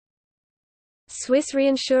Swiss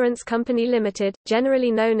Reinsurance Company Limited, generally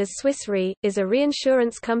known as Swiss Re, is a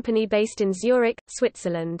reinsurance company based in Zurich,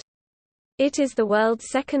 Switzerland. It is the world's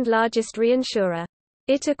second-largest reinsurer.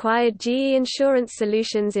 It acquired GE Insurance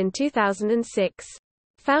Solutions in 2006.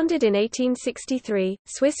 Founded in 1863,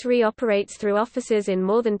 Swiss Re operates through offices in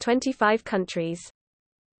more than 25 countries.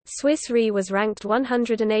 Swiss Re was ranked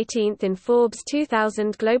 118th in Forbes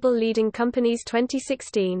 2000 Global Leading Companies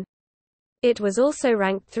 2016. It was also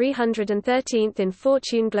ranked 313th in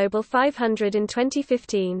Fortune Global 500 in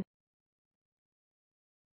 2015.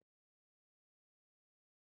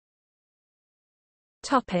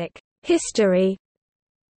 History.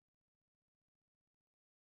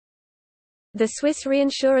 The Swiss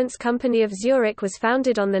Reinsurance Company of Zurich was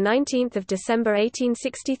founded on 19 December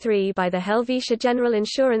 1863 by the Helvetia General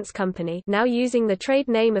Insurance Company, now using the trade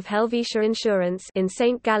name of Helvetia Insurance, in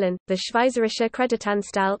St. Gallen, the Schweizerische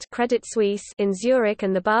Kreditanstalt Credit Suisse in Zurich,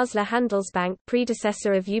 and the Basler Handelsbank,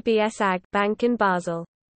 predecessor of UBS AG Bank in Basel.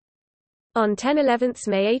 On 10–11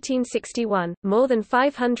 May 1861, more than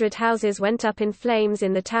 500 houses went up in flames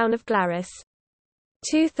in the town of Glarus.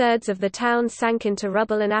 Two-thirds of the town sank into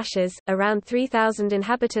rubble and ashes, around 3,000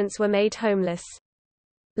 inhabitants were made homeless.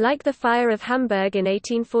 Like the fire of Hamburg in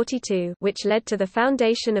 1842, which led to the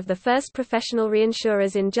foundation of the first professional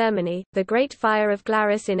reinsurers in Germany, the Great Fire of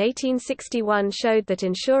Glarus in 1861 showed that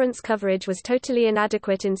insurance coverage was totally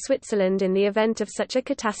inadequate in Switzerland in the event of such a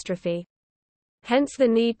catastrophe. Hence the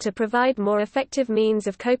need to provide more effective means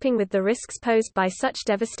of coping with the risks posed by such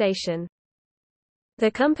devastation. The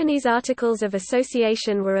company's Articles of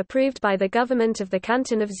Association were approved by the government of the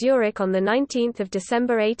Canton of Zurich on 19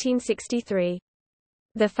 December 1863.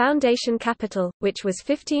 The foundation capital, which was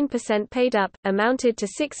 15% paid up, amounted to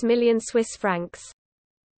 6 million Swiss francs.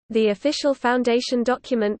 The official foundation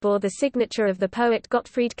document bore the signature of the poet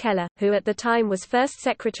Gottfried Keller, who at the time was first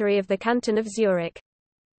secretary of the Canton of Zurich.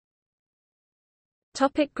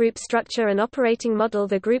 Group structure and operating model.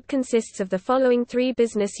 The group consists of the following three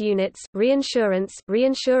business units. Reinsurance.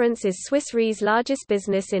 Reinsurance is Swiss Re's largest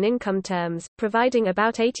business in income terms, providing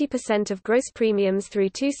about 80% of gross premiums through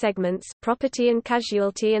two segments, property and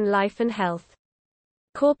casualty and life and health.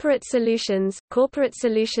 Corporate Solutions. Corporate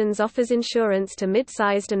Solutions offers insurance to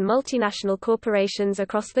mid-sized and multinational corporations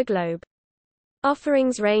across the globe.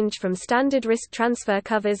 Offerings range from standard risk transfer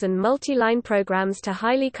covers and multi-line programs to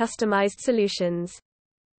highly customized solutions.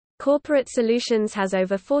 Corporate Solutions has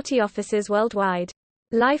over 40 offices worldwide.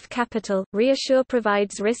 Life Capital. ReAssure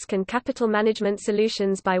provides risk and capital management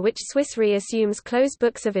solutions by which Swiss Re assumes closed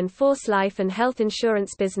books of in-force life and health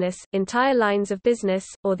insurance business, entire lines of business,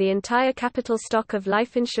 or the entire capital stock of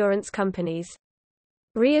life insurance companies.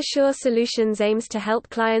 ReAssure Solutions aims to help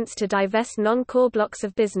clients to divest non-core blocks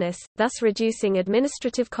of business, thus reducing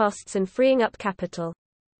administrative costs and freeing up capital.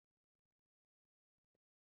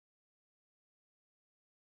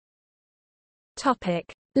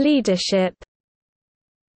 Leadership.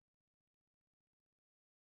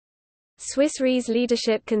 Swiss Re's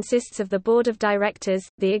leadership consists of the Board of Directors,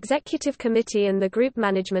 the Executive Committee and the Group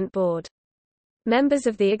Management Board. Members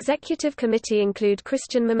of the Executive Committee include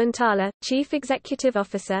Christian Mumenthaler, Chief Executive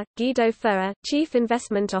Officer, Guido Föhr, Chief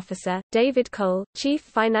Investment Officer, David Cole, Chief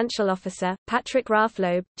Financial Officer, Patrick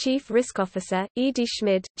Raafloeb, Chief Risk Officer, Edie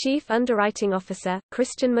Schmid, Chief Underwriting Officer,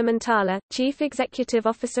 Christian Mumenthaler, Chief Executive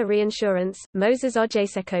Officer Reinsurance, Moses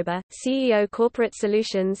Ojesekoba, CEO Corporate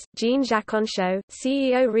Solutions, Jean-Jacques Onchot,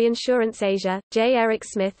 CEO Reinsurance Asia, J. Eric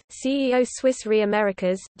Smith, CEO Swiss Re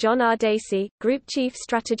Americas, John R. Dacey, Group Chief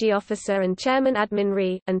Strategy Officer and Chairman Admin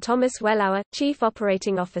Re, and Thomas Wellauer, Chief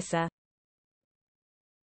Operating Officer.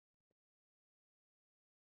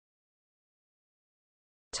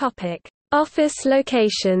 Office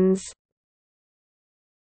locations.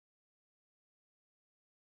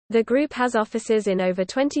 The group has offices in over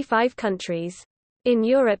 25 countries. In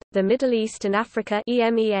Europe, the Middle East and Africa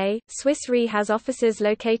 (EMEA), Swiss Re has offices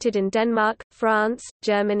located in Denmark, France,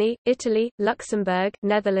 Germany, Italy, Luxembourg,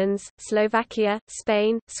 Netherlands, Slovakia,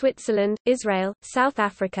 Spain, Switzerland, Israel, South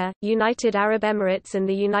Africa, United Arab Emirates and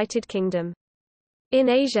the United Kingdom. In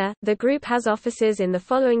Asia, the group has offices in the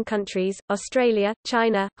following countries: Australia,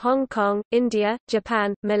 China, Hong Kong, India,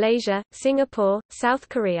 Japan, Malaysia, Singapore, South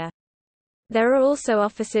Korea. There are also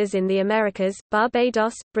offices in the Americas,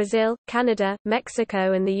 Barbados, Brazil, Canada,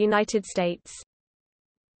 Mexico and the United States.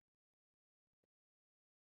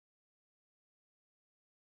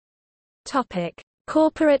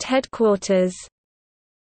 Corporate headquarters.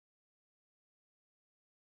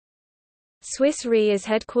 Swiss Re is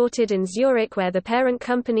headquartered in Zurich, where the parent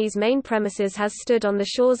company's main premises has stood on the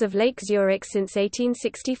shores of Lake Zurich since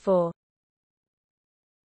 1864.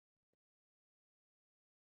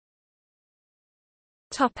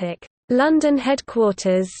 London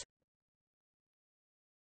headquarters.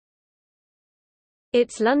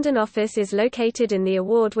 Its London office is located in the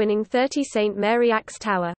award-winning 30 St Mary Axe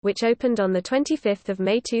Tower, which opened on 25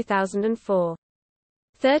 May 2004.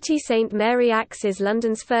 30 St Mary Axe is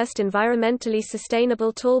London's first environmentally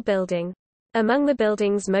sustainable tall building. Among the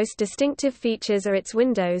building's most distinctive features are its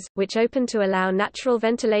windows, which open to allow natural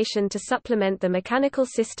ventilation to supplement the mechanical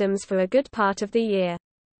systems for a good part of the year.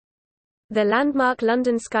 The landmark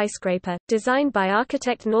London skyscraper, designed by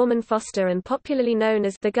architect Norman Foster and popularly known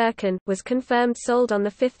as the Gherkin, was confirmed sold on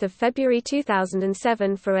 5 February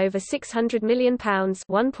 2007 for over £600 million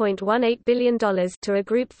 $1.18 billion to a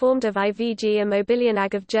group formed of IVG Immobilien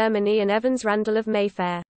AG of Germany and Evans Randall of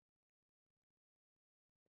Mayfair.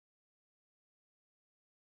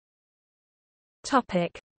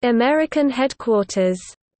 American headquarters.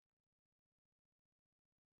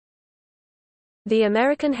 The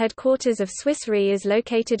American headquarters of Swiss Re is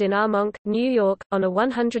located in Armonk, New York, on a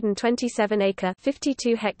 127-acre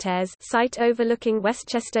 (52 hectares) site overlooking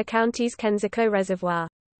Westchester County's Kensico Reservoir.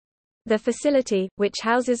 The facility, which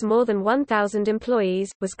houses more than 1,000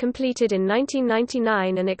 employees, was completed in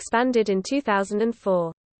 1999 and expanded in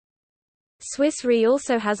 2004. Swiss Re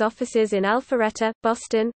also has offices in Alpharetta,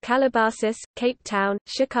 Boston, Calabasas, Cape Town,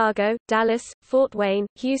 Chicago, Dallas, Fort Wayne,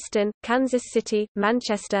 Houston, Kansas City,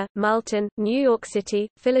 Manchester, Malton, New York City,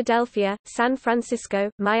 Philadelphia, San Francisco,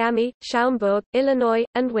 Miami, Schaumburg, Illinois,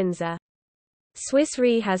 and Windsor. Swiss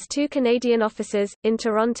Re has 2 Canadian offices, in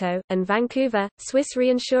Toronto, and Vancouver. Swiss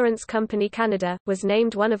Reinsurance Company Canada, was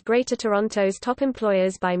named one of Greater Toronto's top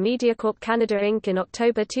employers by Mediacorp Canada Inc. in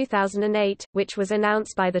October 2008, which was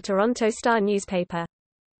announced by the Toronto Star newspaper.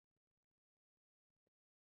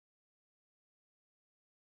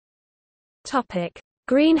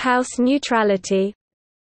 Greenhouse neutrality.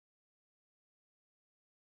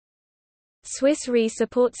 Swiss Re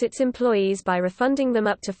supports its employees by refunding them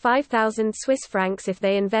up to 5,000 Swiss francs if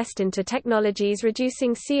they invest into technologies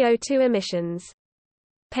reducing CO2 emissions.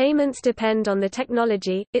 Payments depend on the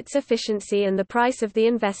technology, its efficiency and the price of the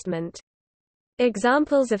investment.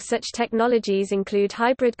 Examples of such technologies include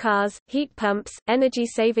hybrid cars, heat pumps,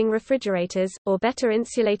 energy-saving refrigerators, or better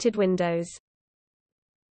insulated windows.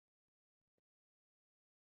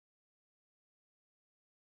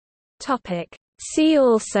 See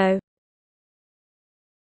also: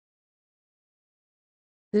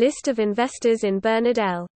 List of investors in Bernard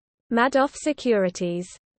L. Madoff Securities.